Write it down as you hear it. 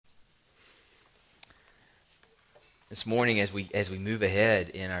This morning, as we move ahead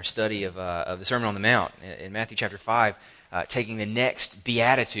in our study of the Sermon on the Mount in Matthew chapter 5, taking the next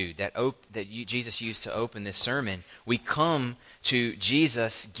beatitude that Jesus used to open this sermon, we come to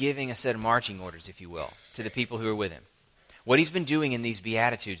Jesus giving a set of marching orders, if you will, to the people who are with him. What he's been doing in these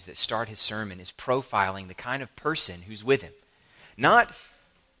beatitudes that start his sermon is profiling the kind of person who's with him. Not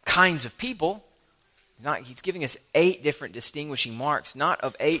kinds of people. He's giving us 8 different distinguishing marks, not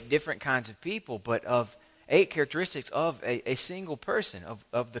of 8 different kinds of people, but of 8 characteristics of a single person,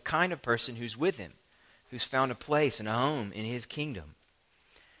 of the kind of person who's with him, who's found a place and a home in his kingdom.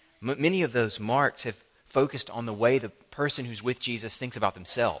 Many of those marks have focused on the way the person who's with Jesus thinks about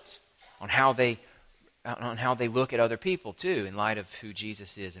themselves, on how they look at other people too, in light of who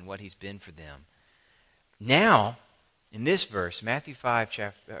Jesus is and what he's been for them. Now, in this verse, Matthew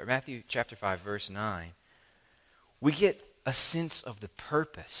chapter 5, verse 9, we get a sense of the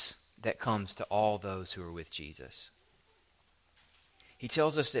purpose that comes to all those who are with Jesus. He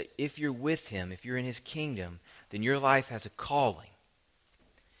tells us that if you're with him, if you're in his kingdom, then your life has a calling.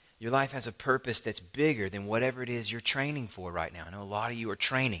 Your life has a purpose that's bigger than whatever it is you're training for right now. I know a lot of you are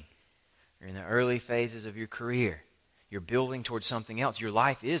training. You're in the early phases of your career. You're building towards something else. Your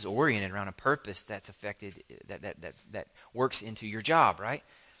life is oriented around a purpose that's affected, that works into your job, right?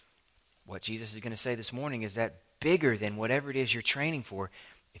 What Jesus is going to say this morning is that bigger than whatever it is you're training for,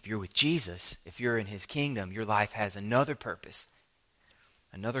 if you're with Jesus, if you're in his kingdom, your life has another purpose,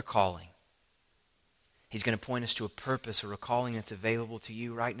 another calling. He's going to point us to a purpose or a calling that's available to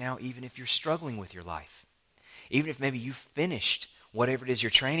you right now, even if you're struggling with your life. Even if maybe you've finished whatever it is you're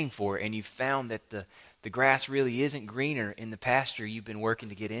training for and you've found that the grass really isn't greener in the pasture you've been working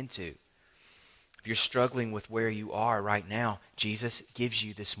to get into. If you're struggling with where you are right now, Jesus gives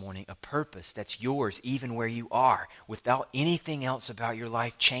you this morning a purpose that's yours even where you are, without anything else about your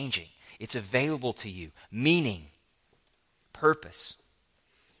life changing. It's available to you. Meaning, purpose.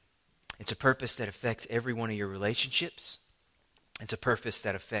 It's a purpose that affects every one of your relationships. It's a purpose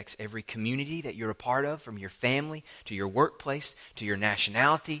that affects every community that you're a part of, from your family to your workplace to your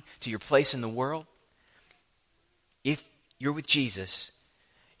nationality to your place in the world. If you're with Jesus,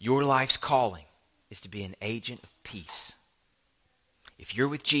 your life's calling is to be an agent of peace. If you're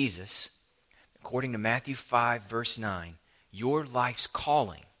with Jesus, according to Matthew 5, verse 9, your life's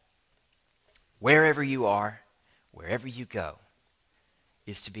calling, wherever you are, wherever you go,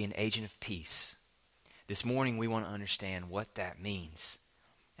 is to be an agent of peace. This morning we want to understand what that means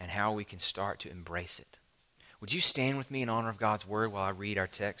and how we can start to embrace it. Would you stand with me in honor of God's word while I read our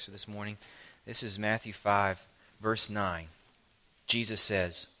text for this morning? This is Matthew 5, verse 9. Jesus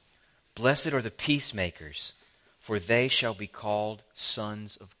says, "Blessed are the peacemakers, for they shall be called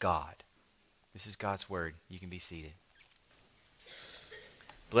sons of God." This is God's word. You can be seated.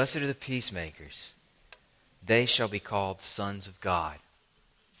 Blessed are the peacemakers. They shall be called sons of God.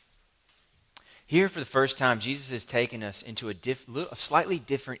 Here for the first time, Jesus has taken us into a slightly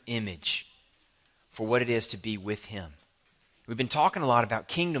different image for what it is to be with him. We've been talking a lot about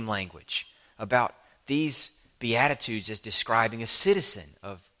kingdom language, about these Beatitudes as describing a citizen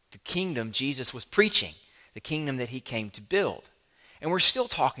of the kingdom Jesus was preaching, the kingdom that he came to build. And we're still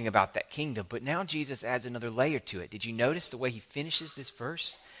talking about that kingdom, but now Jesus adds another layer to it. Did you notice the way he finishes this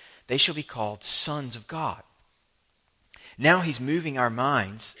verse? They shall be called sons of God. Now he's moving our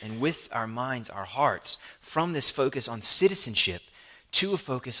minds, and with our minds, our hearts, from this focus on citizenship to a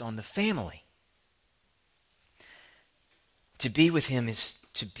focus on the family. To be with him is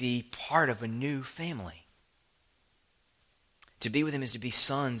to be part of a new family. To be with him is to be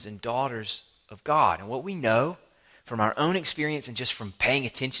sons and daughters of God. And what we know from our own experience and just from paying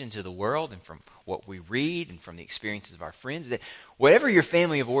attention to the world and from what we read and from the experiences of our friends, that whatever your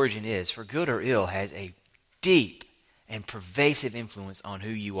family of origin is, for good or ill, has a deep and pervasive influence on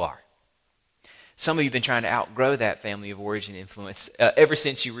who you are. Some of you have been trying to outgrow that family of origin influence ever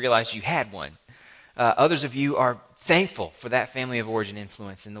since you realized you had one. Others of you are thankful for that family of origin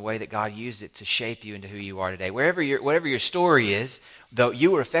influence and the way that God used it to shape you into who you are today. Whatever your story is, though, you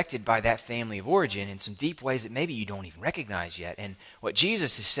were affected by that family of origin in some deep ways that maybe you don't even recognize yet. And what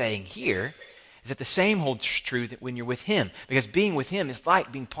Jesus is saying here is that the same holds true that when you're with him, because being with him is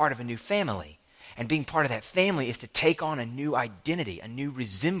like being part of a new family. And being part of that family is to take on a new identity, a new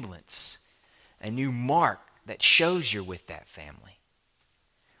resemblance, a new mark that shows you're with that family.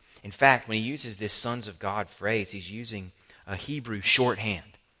 In fact, when he uses this sons of God phrase, he's using a Hebrew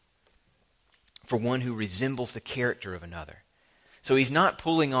shorthand for one who resembles the character of another. So he's not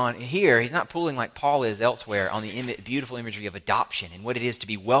pulling on here, he's not pulling like Paul is elsewhere on the beautiful imagery of adoption and what it is to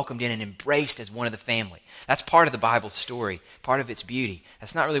be welcomed in and embraced as one of the family. That's part of the Bible's story, part of its beauty.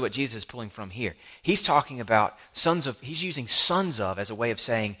 That's not really what Jesus is pulling from here. He's talking about he's using sons of as a way of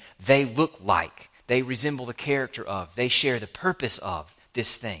saying they look like, they resemble the character of, they share the purpose of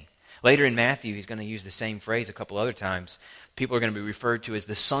this thing. Later in Matthew, he's going to use the same phrase a couple other times. People are going to be referred to as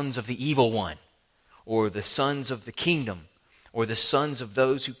the sons of the evil one, or the sons of the kingdom, or the sons of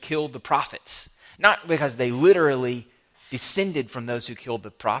those who killed the prophets. Not because they literally descended from those who killed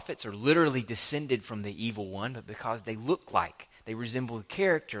the prophets, or literally descended from the evil one, but because they look like, they resemble the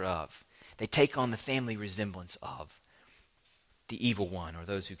character of, they take on the family resemblance of the evil one, or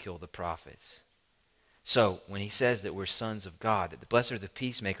those who killed the prophets. So, when he says that we're sons of God, that the blessed are the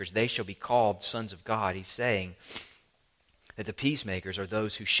peacemakers, they shall be called sons of God, he's saying that the peacemakers are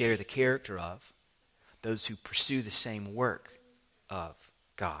those who share the character of, those who pursue the same work of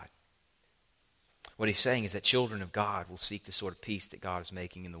God. What he's saying is that children of God will seek the sort of peace that God is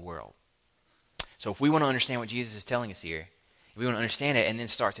making in the world. So if we want to understand what Jesus is telling us here, if we want to understand it and then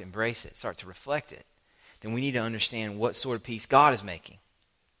start to embrace it, start to reflect it, then we need to understand what sort of peace God is making.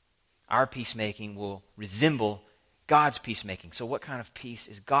 Our peacemaking will resemble God's peacemaking. So what kind of peace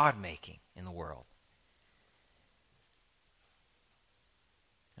is God making in the world?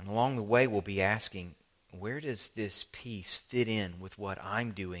 And along the way we'll be asking, where does this peace fit in with what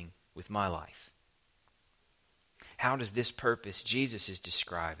I'm doing with my life? How does this purpose Jesus is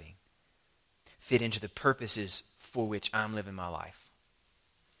describing fit into the purposes for which I'm living my life?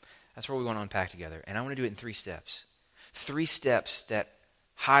 That's what we want to unpack together. And I want to do it in 3 steps. 3 steps that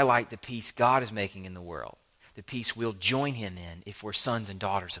highlight the peace God is making in the world. The peace we'll join him in if we're sons and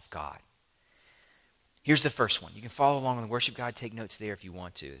daughters of God. Here's the first one. You can follow along on the worship guide. Take notes there if you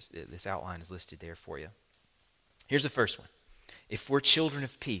want to. This outline is listed there for you. Here's the first one. If we're children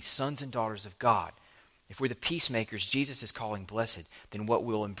of peace, sons and daughters of God, if we're the peacemakers Jesus is calling blessed, then what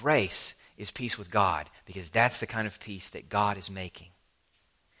we'll embrace is peace with God, because that's the kind of peace that God is making.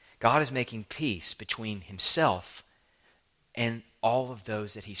 God is making peace between himself and all of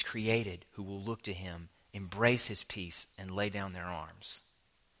those that he's created who will look to him, embrace his peace, and lay down their arms.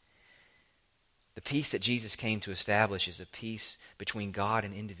 The peace that Jesus came to establish is a peace between God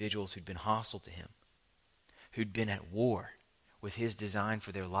and individuals who'd been hostile to him, who'd been at war with his design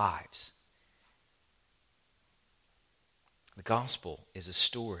for their lives. The gospel is a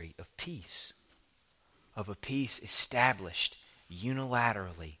story of peace, of a peace established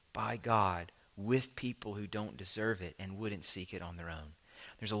unilaterally by God with people who don't deserve it and wouldn't seek it on their own.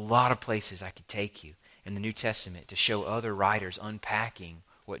 There's a lot of places I could take you in the New Testament to show other writers unpacking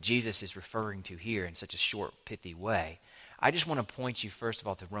what Jesus is referring to here in such a short, pithy way. I just want to point you first of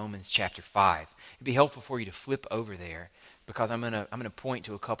all to Romans chapter 5. It'd be helpful for you to flip over there, because I'm going to point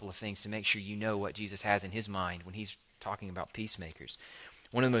to a couple of things to make sure you know what Jesus has in his mind when he's talking about peacemakers.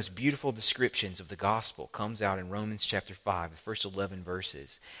 One of the most beautiful descriptions of the gospel comes out in Romans chapter 5, the first 11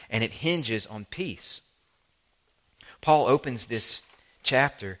 verses, and it hinges on peace. Paul opens this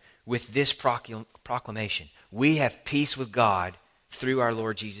chapter with this proclamation: we have peace with God through our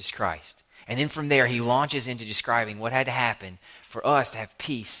Lord Jesus Christ. And then from there he launches into describing what had to happen for us to have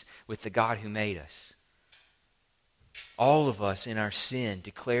peace with the God who made us. All of us in our sin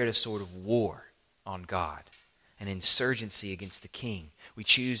declared a sort of war on God, an insurgency against the king. We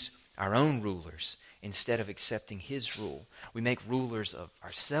choose our own rulers instead of accepting his rule. We make rulers of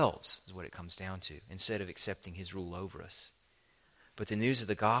ourselves, is what it comes down to, instead of accepting his rule over us. But the news of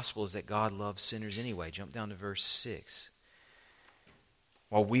the gospel is that God loves sinners anyway. Jump down to verse 6.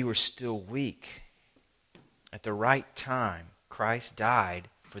 While we were still weak, at the right time, Christ died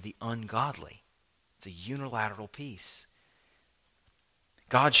for the ungodly. It's a unilateral peace.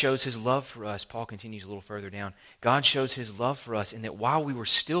 God shows his love for us. Paul continues a little further down. God shows his love for us in that while we were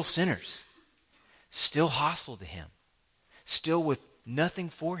still sinners, still hostile to him, still with nothing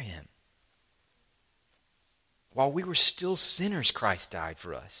for him, while we were still sinners, Christ died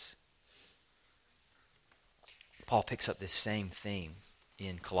for us. Paul picks up this same theme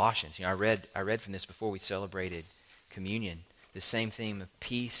in Colossians. I read from this before we celebrated communion. The same theme of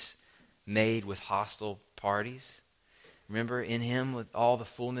peace made with hostile parties. Remember, in him with all the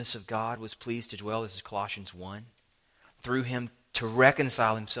fullness of God was pleased to dwell. This is Colossians 1. Through him to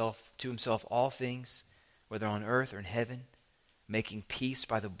reconcile to himself all things, whether on earth or in heaven, making peace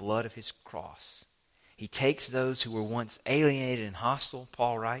by the blood of his cross. He takes those who were once alienated and hostile,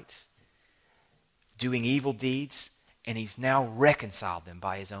 Paul writes, doing evil deeds, and he's now reconciled them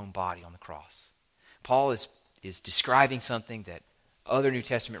by his own body on the cross. Paul is describing something that other New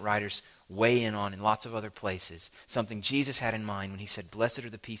Testament writers weigh in on in lots of other places, something Jesus had in mind when he said, "Blessed are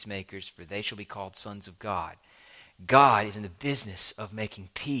the peacemakers, for they shall be called sons of God." God is in the business of making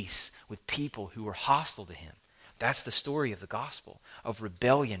peace with people who are hostile to him. That's the story of the gospel, of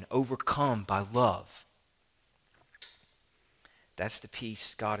rebellion overcome by love. That's the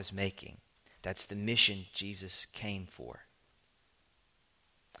peace God is making. That's the mission Jesus came for.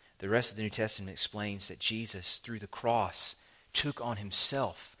 The rest of the New Testament explains that Jesus, through the cross, took on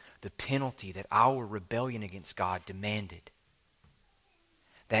himself the penalty that our rebellion against God demanded.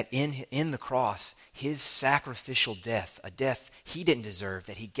 That in the cross, his sacrificial death, a death he didn't deserve,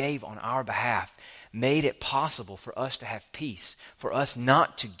 that he gave on our behalf, made it possible for us to have peace, for us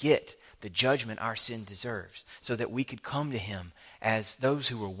not to get the judgment our sin deserves, so that we could come to him as those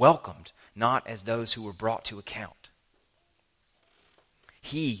who were welcomed, not as those who were brought to account.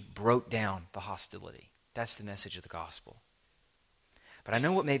 He broke down the hostility. That's the message of the gospel. But I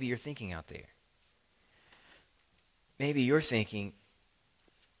know what maybe you're thinking out there. Maybe you're thinking,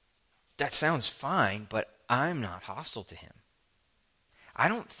 that sounds fine, but I'm not hostile to him. I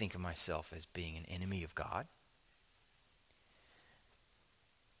don't think of myself as being an enemy of God.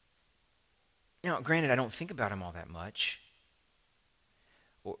 Now, granted, I don't think about him all that much.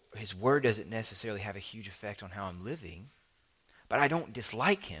 Or his word doesn't necessarily have a huge effect on how I'm living, but I don't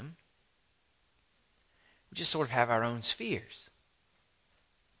dislike him. We just sort of have our own spheres.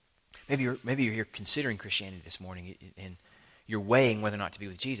 Maybe you're here considering Christianity this morning and you're weighing whether or not to be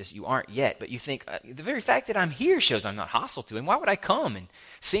with Jesus. You aren't yet, but you think, the very fact that I'm here shows I'm not hostile to him. Why would I come and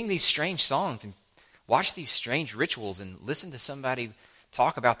sing these strange songs and watch these strange rituals and listen to somebody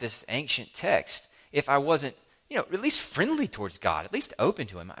talk about this ancient text if I wasn't, at least friendly towards God, at least open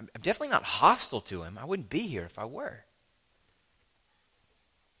to him? I'm definitely not hostile to him. I wouldn't be here if I were.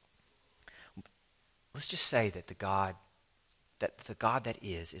 Let's just say that the God that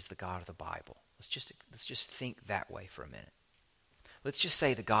is the God of the Bible. Let's just think that way for a minute. Let's just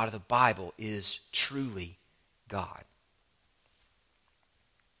say the God of the Bible is truly God.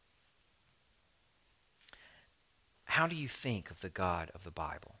 How do you think of the God of the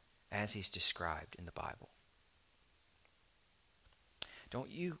Bible as he's described in the Bible? Don't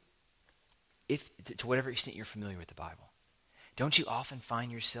you, to whatever extent you're familiar with the Bible, don't you often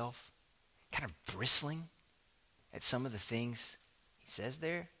find yourself kind of bristling at some of the things he says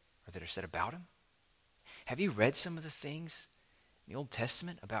there or that are said about him? Have you read some of the things in the Old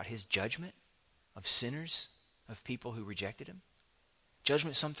Testament about his judgment of sinners, of people who rejected him?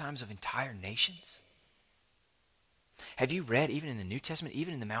 Judgment sometimes of entire nations? Have you read, even in the New Testament,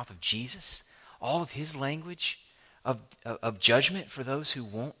 even in the mouth of Jesus, all of his language of judgment for those who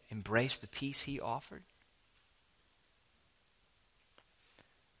won't embrace the peace he offered?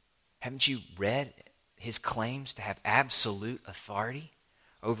 Haven't you read his claims to have absolute authority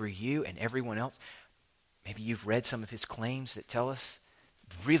over you and everyone else? Maybe you've read some of his claims that tell us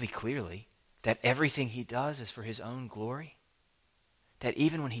really clearly that everything he does is for his own glory. That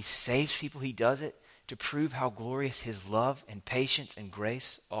even when he saves people, he does it to prove how glorious his love and patience and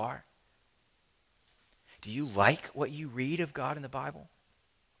grace are. Do you like what you read of God in the Bible?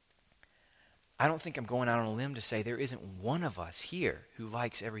 I don't think I'm going out on a limb to say there isn't one of us here who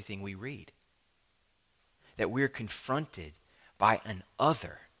likes everything we read. That we're confronted by an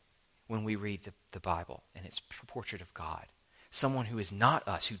other when we read the Bible and its portrait of God. Someone who is not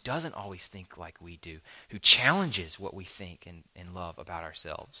us, who doesn't always think like we do, who challenges what we think and love about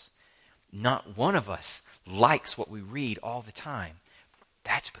ourselves. Not one of us likes what we read all the time.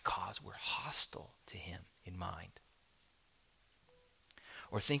 That's because we're hostile to him in mind.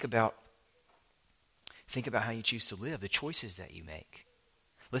 Or think about how you choose to live, the choices that you make.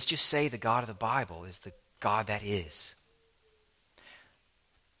 Let's just say the God of the Bible is the God that is.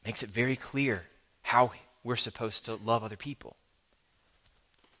 Makes it very clear how we're supposed to love other people.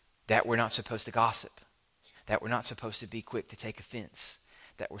 That we're not supposed to gossip. That we're not supposed to be quick to take offense.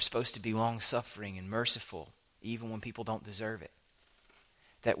 That we're supposed to be long-suffering and merciful, even when people don't deserve it.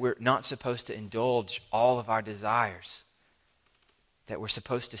 That we're not supposed to indulge all of our desires. That we're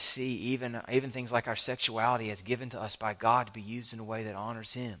supposed to see even things like our sexuality as given to us by God to be used in a way that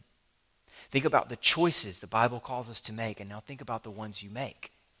honors him. Think about the choices the Bible calls us to make, and now think about the ones you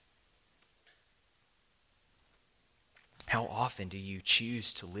make. How often do you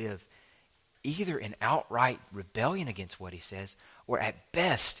choose to live either in outright rebellion against what he says, or at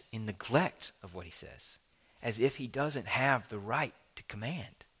best in neglect of what he says, as if he doesn't have the right to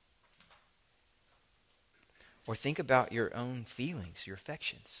command? Or think about your own feelings, your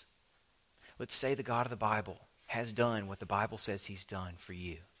affections. Let's say the God of the Bible has done what the Bible says he's done for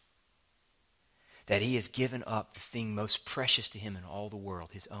you. that he has given up the thing most precious to him in all the world,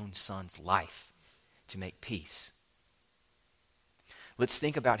 his own son's life, to make peace. Let's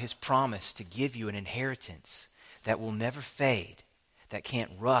think about his promise to give you an inheritance that will never fade, that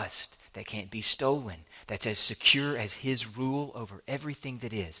can't rust, that can't be stolen, that's as secure as his rule over everything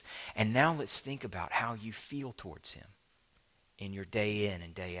that is. And now let's think about how you feel towards him in your day in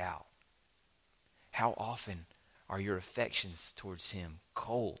and day out. How often are your affections towards him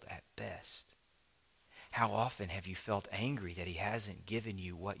cold at best? How often have you felt angry that he hasn't given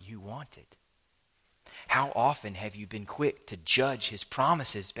you what you wanted? How often have you been quick to judge his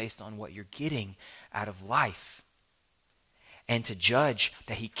promises based on what you're getting out of life? And to judge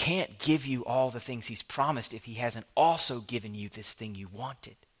that he can't give you all the things he's promised if he hasn't also given you this thing you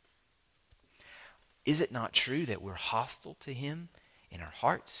wanted. Is it not true that we're hostile to him in our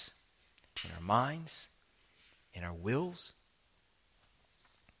hearts, in our minds, in our wills?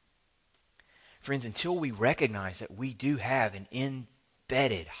 Friends, until we recognize that we do have an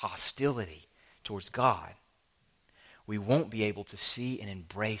embedded hostility towards God, we won't be able to see and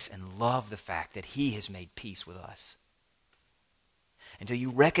embrace and love the fact that he has made peace with us. Until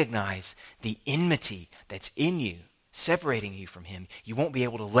you recognize the enmity that's in you, separating you from him, you won't be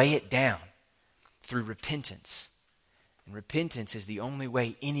able to lay it down through repentance. And repentance is the only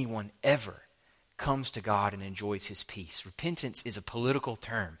way anyone ever comes to God and enjoys his peace. Repentance is a political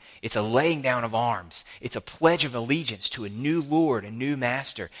term. It's a laying down of arms. It's a pledge of allegiance to a new Lord, a new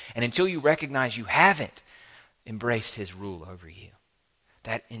master. And until you recognize you haven't embraced his rule over you,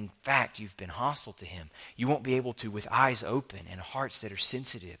 that in fact you've been hostile to him, you won't be able to, with eyes open and hearts that are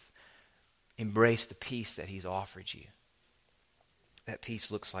sensitive, embrace the peace that he's offered you. That peace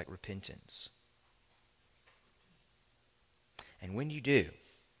looks like repentance. And when you do,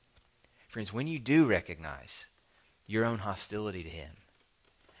 friends, when you do recognize your own hostility to him,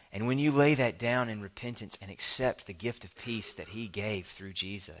 and when you lay that down in repentance and accept the gift of peace that he gave through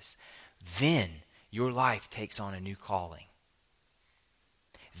Jesus, then your life takes on a new calling.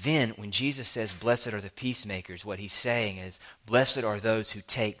 Then, when Jesus says, blessed are the peacemakers, what he's saying is, blessed are those who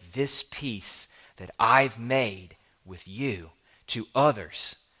take this peace that I've made with you to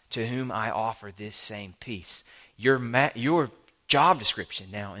others to whom I offer this same peace. Your job description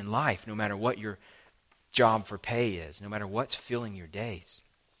now in life, no matter what your job for pay is, no matter what's filling your days,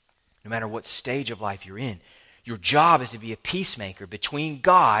 no matter what stage of life you're in, your job is to be a peacemaker between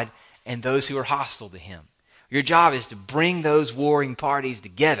God and those who are hostile to him. Your job is to bring those warring parties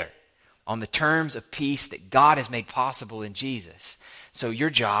together on the terms of peace that God has made possible in Jesus. So your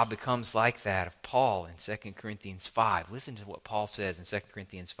job becomes like that of Paul in 2 Corinthians 5. Listen to what Paul says in 2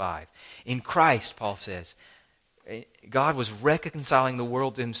 Corinthians 5. In Christ, Paul says, God was reconciling the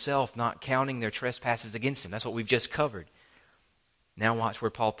world to himself, not counting their trespasses against him. That's what we've just covered. Now watch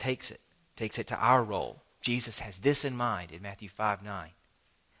where Paul takes it. Takes it to our role. Jesus has this in mind in Matthew 5:9.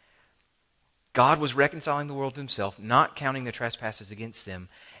 God was reconciling the world to himself, not counting their trespasses against them,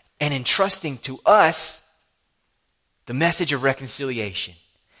 and entrusting to us the message of reconciliation.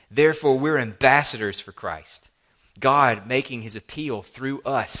 Therefore, we're ambassadors for Christ. God making his appeal through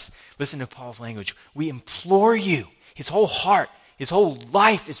us. Listen to Paul's language. We implore you. His whole heart, his whole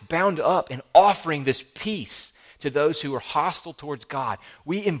life is bound up in offering this peace to those who are hostile towards God.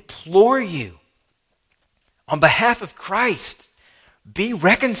 We implore you, on behalf of Christ, be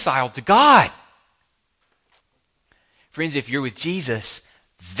reconciled to God. Friends, if you're with Jesus,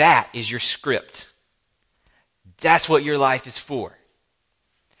 that is your script. That's what your life is for.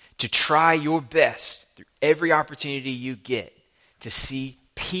 To try your best through every opportunity you get to see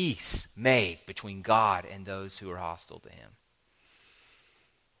peace made between God and those who are hostile to him.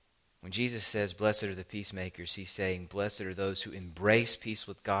 When Jesus says, blessed are the peacemakers, he's saying, blessed are those who embrace peace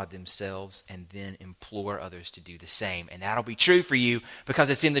with God themselves and then implore others to do the same. And that'll be true for you because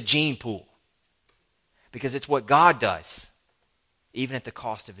it's in the gene pool. Because it's what God does, even at the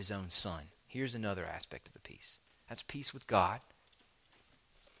cost of his own son. Here's another aspect of the peace. That's peace with God.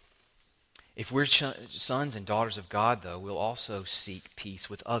 If we're sons and daughters of God, though, we'll also seek peace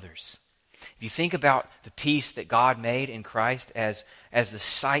with others. If you think about the peace that God made in Christ as the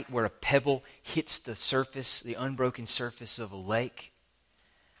site where a pebble hits the surface, the unbroken surface of a lake,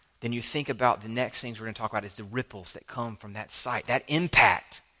 then you think about the next things we're going to talk about is the ripples that come from that site. That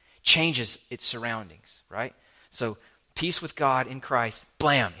impact changes its surroundings, right? So peace with God in Christ,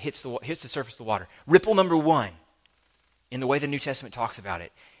 blam, hits the surface of the water. Ripple number one, in the way the New Testament talks about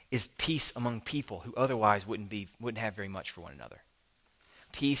it, is peace among people who otherwise wouldn't have very much for one another.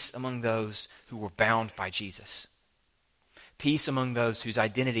 Peace among those who were bound by Jesus. Peace among those whose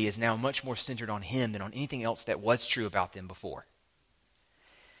identity is now much more centered on him than on anything else that was true about them before.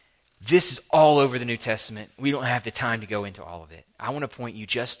 This is all over the New Testament. We don't have the time to go into all of it. I want to point you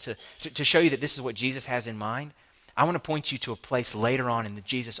just to show you that this is what Jesus has in mind. I want to point you to a place later on in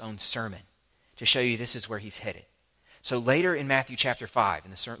Jesus' own sermon to show you this is where he's headed. So later in Matthew chapter 5,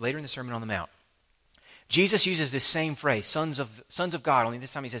 later in the Sermon on the Mount, Jesus uses this same phrase, sons of God, only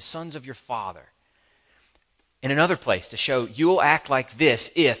this time he says, sons of your Father. In another place to show you will act like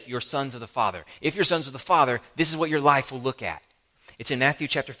this if you're sons of the Father. If you're sons of the Father, this is what your life will look at. It's in Matthew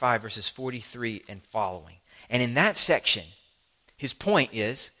chapter 5, verses 43 and following. And in that section, his point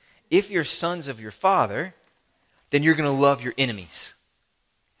is, if you're sons of your Father, then you're going to love your enemies.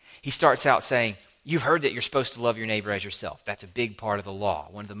 He starts out saying, you've heard that you're supposed to love your neighbor as yourself. That's a big part of the law.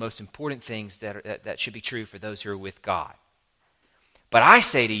 One of the most important things that should be true for those who are with God. But I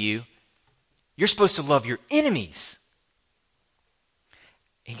say to you, you're supposed to love your enemies.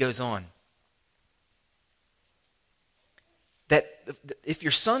 He goes on. That if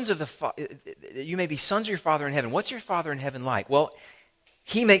you're sons of you may be sons of your Father in heaven. What's your Father in heaven like? Well,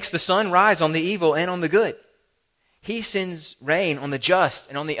 he makes the sun rise on the evil and on the good. He sends rain on the just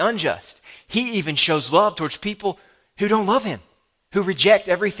and on the unjust. He even shows love towards people who don't love him, who reject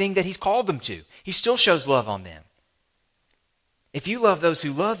everything that he's called them to. He still shows love on them. If you love those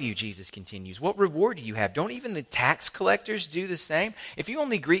who love you, Jesus continues, what reward do you have? Don't even the tax collectors do the same? If you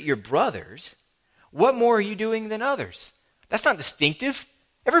only greet your brothers, what more are you doing than others? That's not distinctive.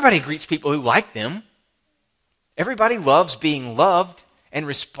 Everybody greets people who like them. Everybody loves being loved and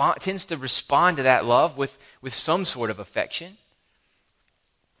tends to respond to that love with some sort of affection.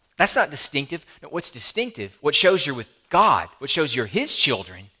 That's not distinctive. No, what's distinctive, what shows you're with God, what shows you're his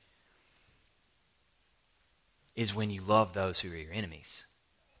children, is when you love those who are your enemies.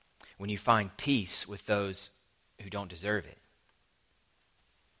 When you find peace with those who don't deserve it.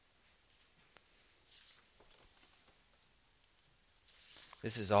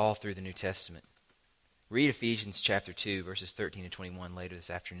 This is all through the New Testament. Read Ephesians chapter 2, verses 13 to 21 later this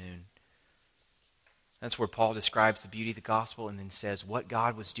afternoon. That's where Paul describes the beauty of the gospel and then says what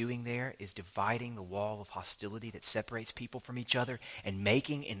God was doing there is dividing the wall of hostility that separates people from each other and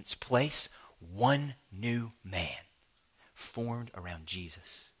making in its place one new man formed around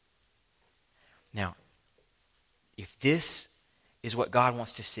Jesus. Now, if this is what God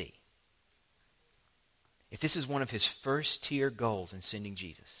wants to see, if this is one of his first tier goals in sending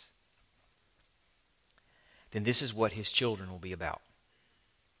Jesus, then this is what his children will be about.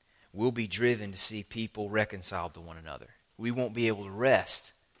 We'll be driven to see people reconciled to one another. We won't be able to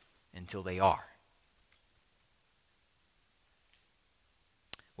rest until they are.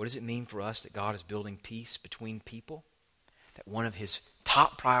 What does it mean for us that God is building peace between people? That one of his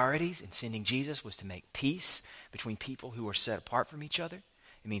top priorities in sending Jesus was to make peace between people who are set apart from each other?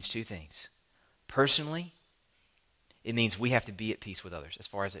 It means two things. Personally, it means we have to be at peace with others as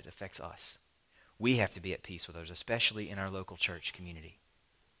far as it affects us. We have to be at peace with others, especially in our local church community.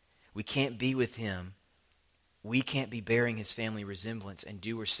 We can't be with him. We can't be bearing his family resemblance and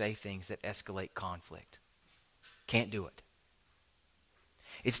do or say things that escalate conflict. Can't do it.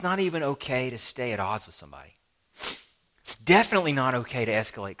 It's not even okay to stay at odds with somebody. It's definitely not okay to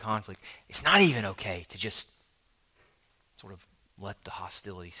escalate conflict. It's not even okay to just sort of let the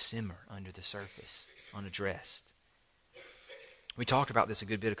hostility simmer under the surface, unaddressed. We talked about this a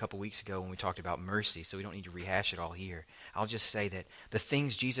good bit a couple weeks ago when we talked about mercy, so we don't need to rehash it all here. I'll just say that the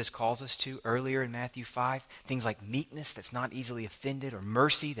things Jesus calls us to earlier in Matthew 5, things like meekness that's not easily offended, or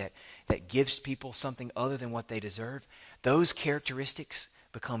mercy that gives people something other than what they deserve, those characteristics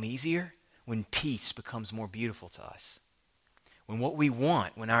become easier when peace becomes more beautiful to us. When what we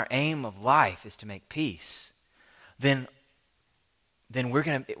want, when our aim of life is to make peace, then we're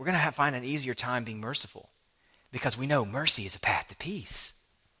going to find an easier time being merciful. Because we know mercy is a path to peace.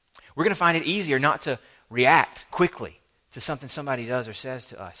 We're going to find it easier not to react quickly to something somebody does or says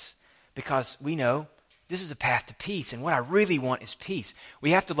to us. Because we know this is a path to peace. And what I really want is peace.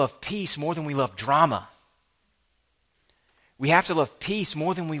 We have to love peace more than we love drama. We have to love peace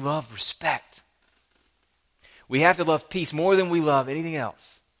more than we love respect. We have to love peace more than we love anything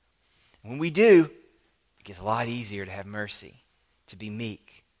else. And when we do, it gets a lot easier to have mercy, to be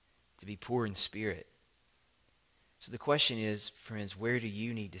meek, to be poor in spirit. So the question is, friends, where do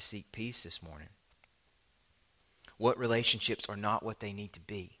you need to seek peace this morning? What relationships are not what they need to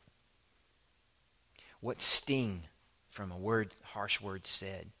be? What sting from a harsh word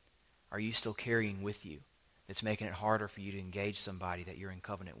said, are you still carrying with you that's making it harder for you to engage somebody that you're in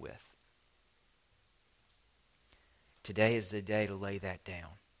covenant with? Today is the day to lay that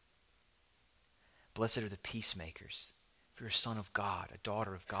down. Blessed are the peacemakers. If you're a son of God, a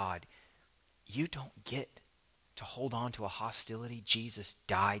daughter of God, you don't get to hold on to a hostility Jesus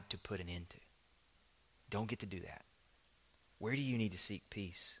died to put an end to. Don't get to do that. Where do you need to seek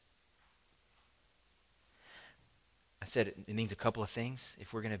peace? I said it means a couple of things.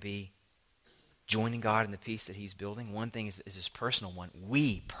 If we're going to be joining God in the peace that he's building, one thing is this personal one.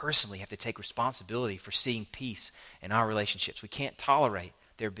 We personally have to take responsibility for seeing peace in our relationships. We can't tolerate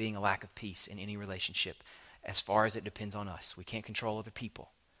there being a lack of peace in any relationship as far as it depends on us. We can't control other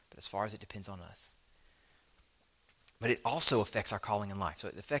people, but as far as it depends on us. But it also affects our calling in life. So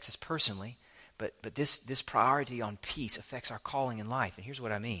it affects us personally, but this priority on peace affects our calling in life. And here's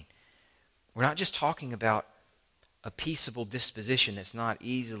what I mean. We're not just talking about a peaceable disposition that's not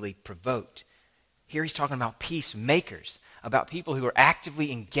easily provoked. Here he's talking about peacemakers, about people who are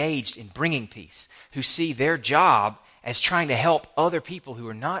actively engaged in bringing peace, who see their job as trying to help other people who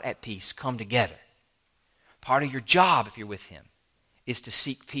are not at peace come together. Part of your job, if you're with him, is to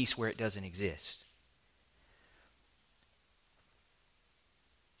seek peace where it doesn't exist.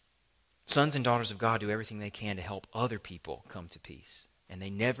 Sons and daughters of God do everything they can to help other people come to peace, and they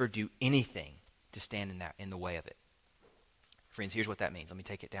never do anything to stand in the way of it. Friends, here's what that means. Let me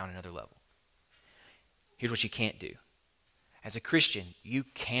take it down another level. Here's what you can't do. As a Christian, you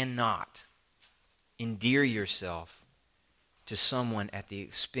cannot endear yourself to someone at the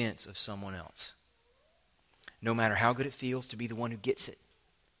expense of someone else. No matter how good it feels to be the one who gets it,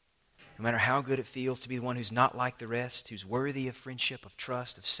 no matter how good it feels to be the one who's not like the rest, who's worthy of friendship, of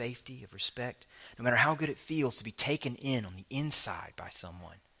trust, of safety, of respect, no matter how good it feels to be taken in on the inside by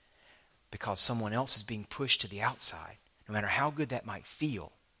someone because someone else is being pushed to the outside, no matter how good that might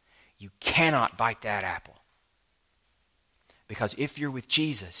feel, you cannot bite that apple. Because if you're with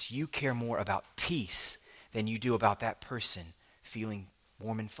Jesus, you care more about peace than you do about that person feeling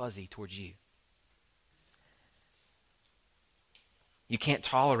warm and fuzzy towards you. You can't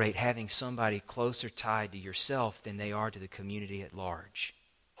tolerate having somebody closer tied to yourself than they are to the community at large.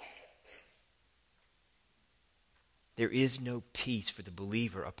 There is no peace for the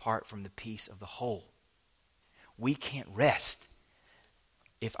believer apart from the peace of the whole. We can't rest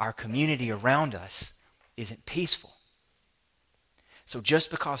if our community around us isn't peaceful. So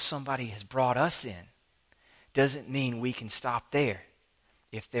just because somebody has brought us in doesn't mean we can stop there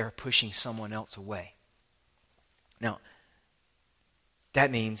if they're pushing someone else away. Now, that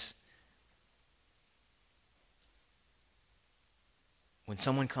means when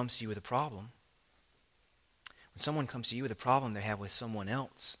someone comes to you with a problem, they have with someone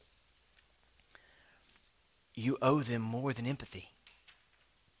else, you owe them more than empathy.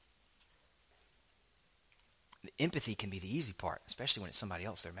 The empathy can be the easy part, especially when it's somebody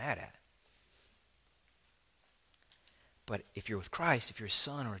else they're mad at. But if you're with Christ, if you're a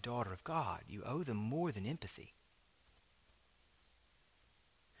son or a daughter of God, you owe them more than empathy.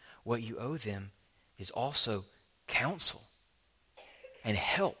 What you owe them is also counsel and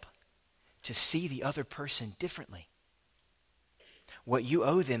help to see the other person differently. What you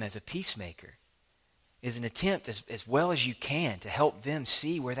owe them as a peacemaker is an attempt as well as you can to help them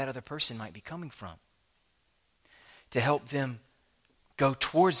see where that other person might be coming from. To help them go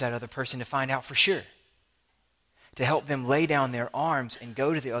towards that other person to find out for sure. To help them lay down their arms and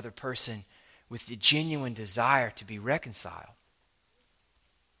go to the other person with the genuine desire to be reconciled.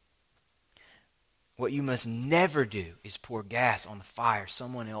 What you must never do is pour gas on the fire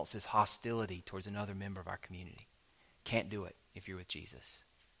someone else's hostility towards another member of our community. Can't do it if you're with Jesus.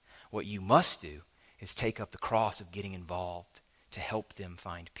 What you must do is take up the cross of getting involved to help them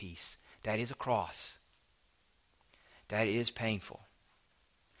find peace. That is a cross. That is painful.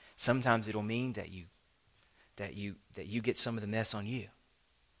 Sometimes it'll mean that you get some of the mess on you.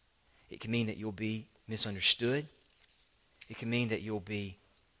 It can mean that you'll be misunderstood. It can mean that you'll be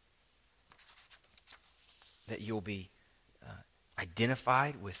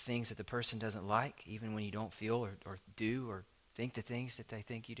identified with things that the person doesn't like, even when you don't feel or do or think the things that they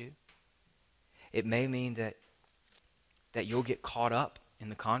think you do. It may mean that you'll get caught up in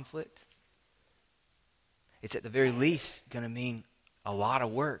the conflict. It's at the very least going to mean a lot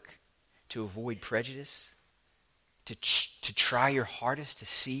of work to avoid prejudice, to try your hardest to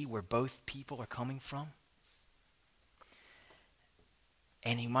see where both people are coming from.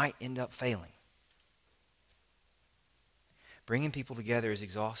 And you might end up failing. Bringing people together is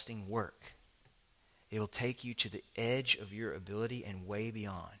exhausting work. It'll take you to the edge of your ability and way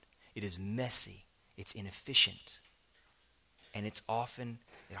beyond. It is messy. It's inefficient. And it often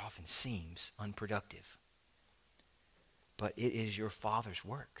seems unproductive. But it is your Father's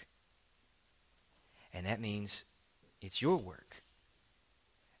work. And that means it's your work.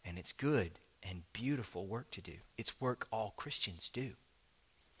 And it's good and beautiful work to do. It's work all Christians do.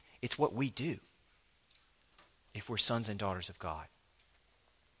 It's what we do. if we're sons and daughters of God.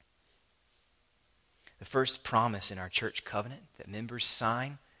 The first promise in our church covenant that members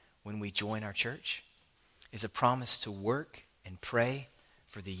sign when we join our church is a promise to work and pray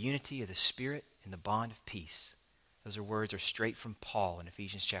for the unity of the Spirit and the bond of peace. Those words are straight from Paul in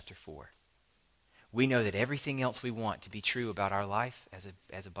Ephesians chapter 4. We know that everything else we want to be true about our life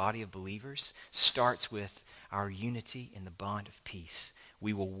as a body of believers starts with our unity in the bond of peace.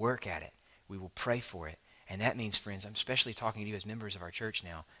 We will work at it. We will pray for it. And that means, friends, I'm especially talking to you as members of our church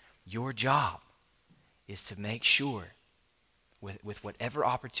now, your job is to make sure with whatever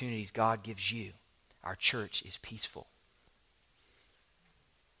opportunities God gives you, our church is peaceful.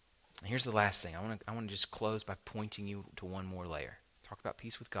 And here's the last thing. I want to just close by pointing you to one more layer. Talk about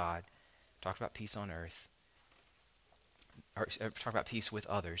peace with God. Talk about peace on earth. Or talk about peace with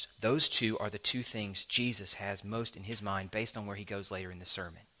others. Those two are the two things Jesus has most in his mind based on where he goes later in the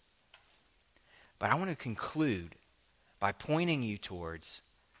sermon. But I want to conclude by pointing you towards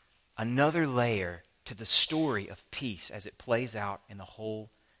another layer to the story of peace as it plays out in the whole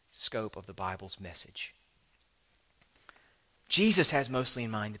scope of the Bible's message. Jesus has mostly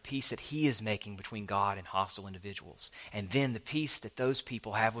in mind the peace that he is making between God and hostile individuals, and then the peace that those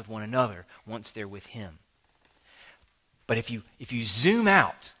people have with one another once they're with him. But if you zoom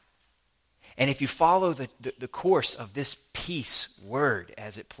out, and if you follow the course of this peace word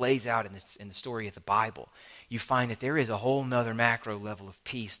as it plays out in the story of the Bible, you find that there is a whole nother macro level of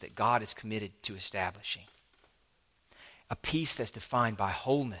peace that God is committed to establishing. A peace that's defined by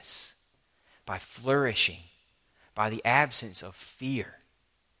wholeness, by flourishing, by the absence of fear,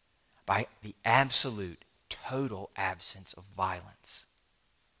 by the absolute, total absence of violence.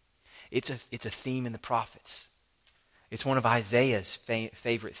 It's a theme in the prophets. It's one of Isaiah's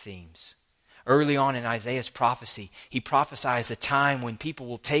favorite themes. Early on in Isaiah's prophecy, he prophesies a time when people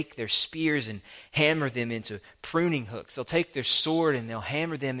will take their spears and hammer them into pruning hooks. They'll take their sword and they'll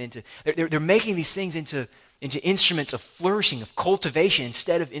hammer them into... They're making these things into instruments of flourishing, of cultivation,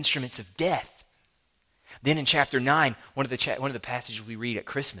 instead of instruments of death. Then in chapter 9, one of the passages we read at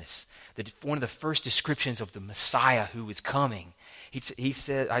Christmas, one of the first descriptions of the Messiah who is coming,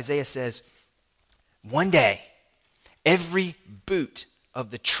 Isaiah says, one day, every boot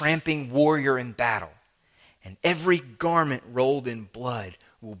of the tramping warrior in battle and every garment rolled in blood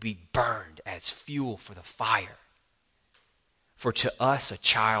will be burned as fuel for the fire. For to us a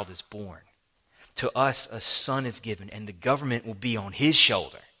child is born, to us a son is given, and the government will be on his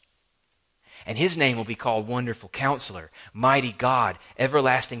shoulder. And his name will be called Wonderful Counselor, Mighty God,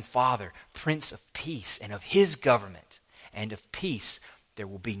 Everlasting Father, Prince of Peace. And of his government and of peace there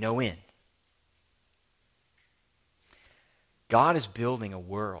will be no end. God is building a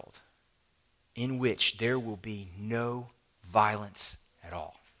world in which there will be no violence at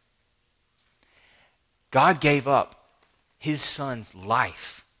all. God gave up his son's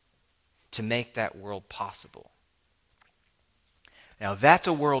life to make that world possible. Now, that's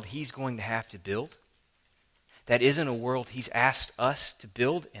a world he's going to have to build. That isn't a world he's asked us to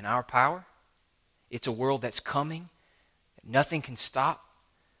build in our power. It's a world that's coming, that nothing can stop,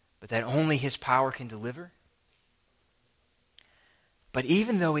 but that only his power can deliver. But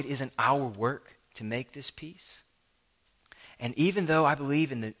even though it isn't our work to make this peace, and even though I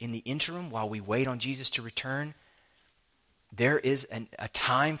believe in the interim, while we wait on Jesus to return, there is a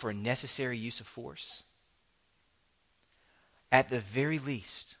time for a necessary use of force, at the very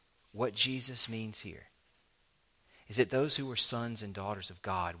least, what Jesus means here is that those who are sons and daughters of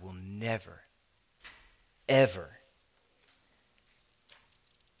God will never, ever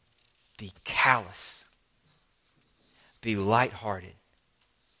be callous, be lighthearted,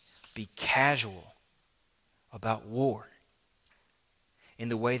 be casual about war in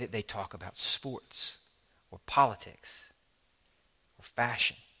the way that they talk about sports or politics or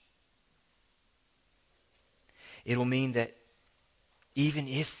fashion. It'll mean that even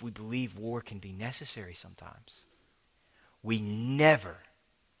if we believe war can be necessary sometimes, we never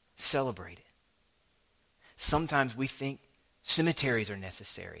celebrate it. Sometimes we think cemeteries are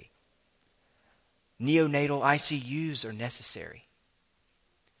necessary. Neonatal ICUs are necessary.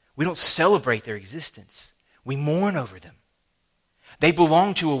 We don't celebrate their existence. We mourn over them. They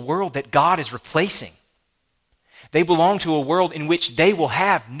belong to a world that God is replacing. They belong to a world in which they will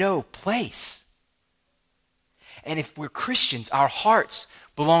have no place. And if we're Christians, our hearts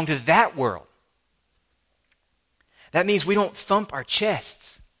belong to that world. That means we don't thump our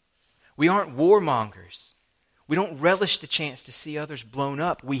chests. We aren't warmongers. We don't relish the chance to see others blown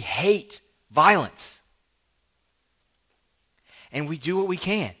up. We hate violence. And we do what we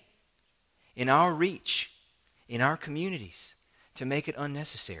can in our reach, in our communities, to make it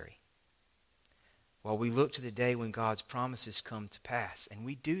unnecessary. while we look to the day when God's promises come to pass. And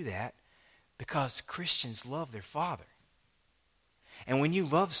we do that because Christians love their Father. And when you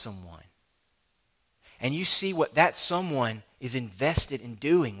love someone, and you see what that someone is invested in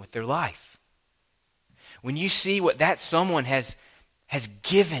doing with their life, when you see what that someone has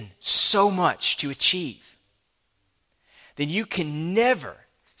given so much to achieve, then you can never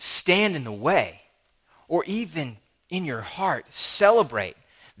stand in the way or even in your heart celebrate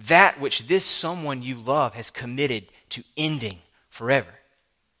that which this someone you love has committed to ending forever.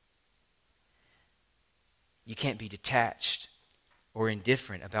 You can't be detached or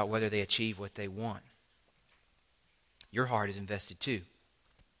indifferent about whether they achieve what they want. Your heart is invested too.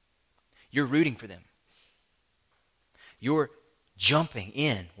 You're rooting for them. You're jumping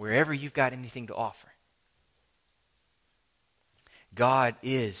in wherever you've got anything to offer. God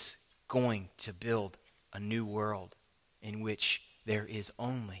is going to build a new world in which there is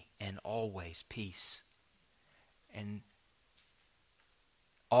only and always peace. And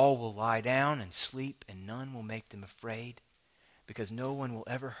all will lie down and sleep, and none will make them afraid, because no one will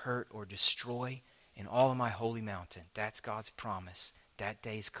ever hurt or destroy in all of my holy mountain. That's God's promise. That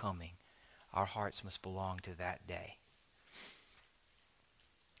day is coming. Our hearts must belong to that day.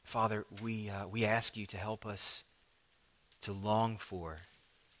 Father, we ask you to help us to long for,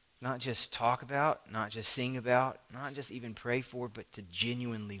 not just talk about, not just sing about, not just even pray for, but to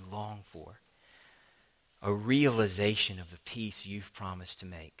genuinely long for a realization of the peace you've promised to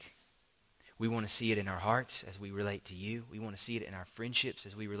make. We want to see it in our hearts as we relate to you. We want to see it in our friendships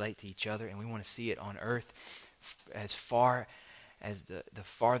as we relate to each other. And we want to see it on earth as far as the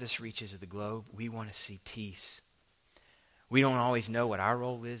farthest reaches of the globe. We want to see peace. We don't always know what our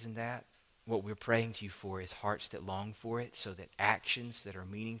role is in that. What we're praying to you for is hearts that long for it, so that actions that are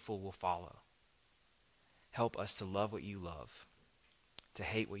meaningful will follow. Help us to love what you love, to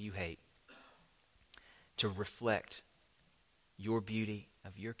hate what you hate, to reflect your beauty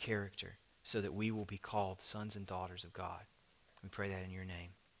of your character, so that we will be called sons and daughters of God. We pray that in your name.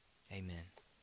 Amen.